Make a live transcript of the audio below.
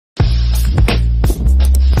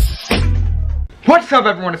What's up,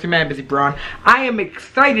 everyone? It's your man, Busy Braun. I am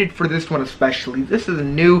excited for this one especially. This is a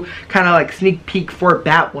new kind of like sneak peek for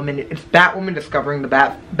Batwoman. It's Batwoman discovering the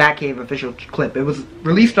Batcave official clip. It was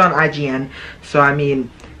released on IGN, so I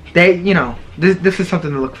mean, this is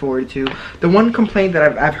something to look forward to. The one complaint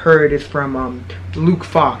that I've heard is from Luke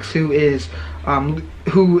Fox, who is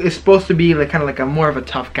supposed to be like kind of like a more of a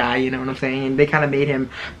tough guy, you know what I'm saying? And they kind of made him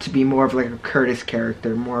to be more of like a Curtis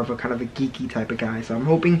character, more of a kind of a geeky type of guy. So I'm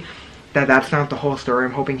hoping that that's not the whole story.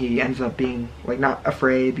 I'm hoping he ends up being like not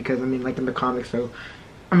afraid, because I mean, like in the comics, so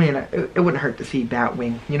I mean, it wouldn't hurt to see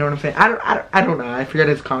Batwing, you know what I'm saying? I don't know, I forget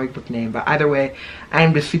his comic book name, but either way, I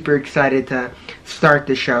am just super excited to start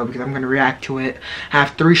this show because I'm going to react to it. I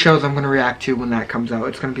have 3 shows I'm going to react to when that comes out.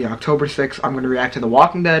 It's going to be October 6th. I'm going to react to The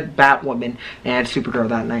Walking Dead, Batwoman, and Supergirl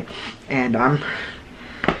that night. And I'm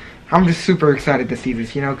just super excited to see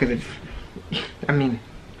this, you know, because it's, I mean,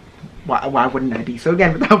 why wouldn't I be? So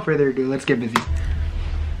again, without further ado, let's get busy.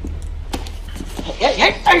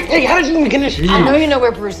 Hey, how did you even get this? I know you know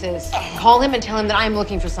where Bruce is. Call him and tell him that I'm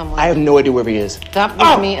looking for someone. I have no idea where he is. That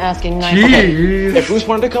was me asking nicely. Jeez. If Bruce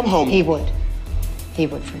wanted to come home, He would. He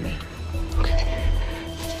would for me.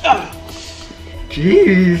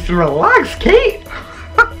 Jeez, relax, Kate.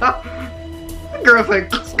 The girl's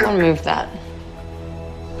like, Someone move that.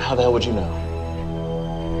 how the hell would you know?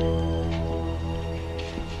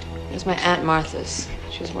 It was my Aunt Martha's.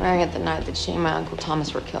 She was wearing it the night that she and my Uncle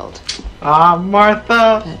Thomas were killed. ah,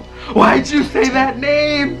 Martha. Why'd you say that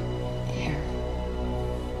name? Here.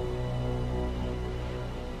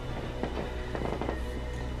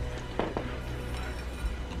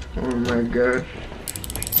 Oh my god.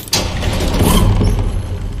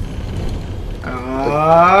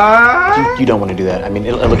 You don't want to do that. I mean,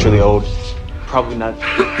 it looks really old. Probably not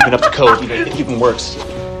even up to code. Even, it even works.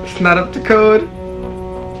 It's not up to code.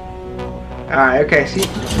 Alright, okay, see?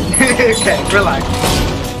 Okay,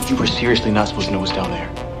 relax. You were seriously not supposed to know what's down there.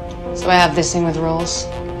 So I have this thing with rolls.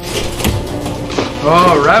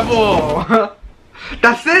 Oh, Rebel!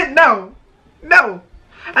 That's it? No! No!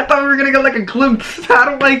 I thought we were gonna get like a glimpse. I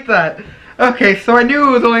don't like that. Okay, so I knew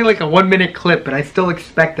it was only like a 1-minute clip, but I still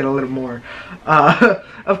expected a little more.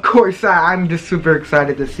 Of course, I'm just super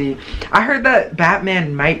excited to see. I heard that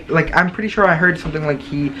Batman might, like, I'm pretty sure I heard something like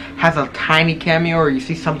he has a tiny cameo, or you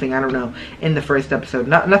see something, I don't know, in the first episode.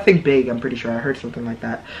 Nothing big, I'm pretty sure I heard something like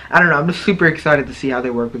that. I don't know, I'm just super excited to see how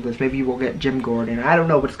they work with this. Maybe we'll get Jim Gordon. I don't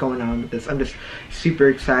know what's going on with this. I'm just super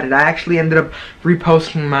excited. I actually ended up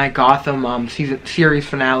reposting my Gotham series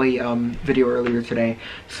finale video earlier today.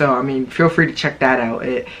 So, I mean, feel free to check that out.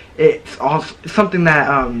 It's also something that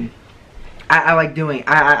I like doing.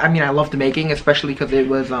 I mean, I loved making, especially because it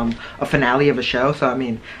was a finale of a show. So I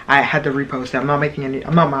mean, I had to repost it. I'm not making any.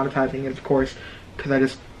 I'm not monetizing it, of course,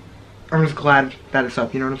 because I'm just glad that it's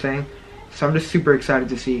up. You know what I'm saying? So I'm just super excited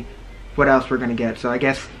to see what else we're gonna get. So I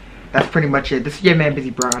guess that's pretty much it. This is your man, Busy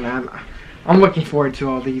Braun. I'm looking forward to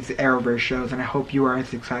all these Arrowverse shows, and I hope you are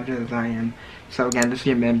as excited as I am. So again, this is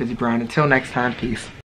your man, Busy Braun. Until next time, peace.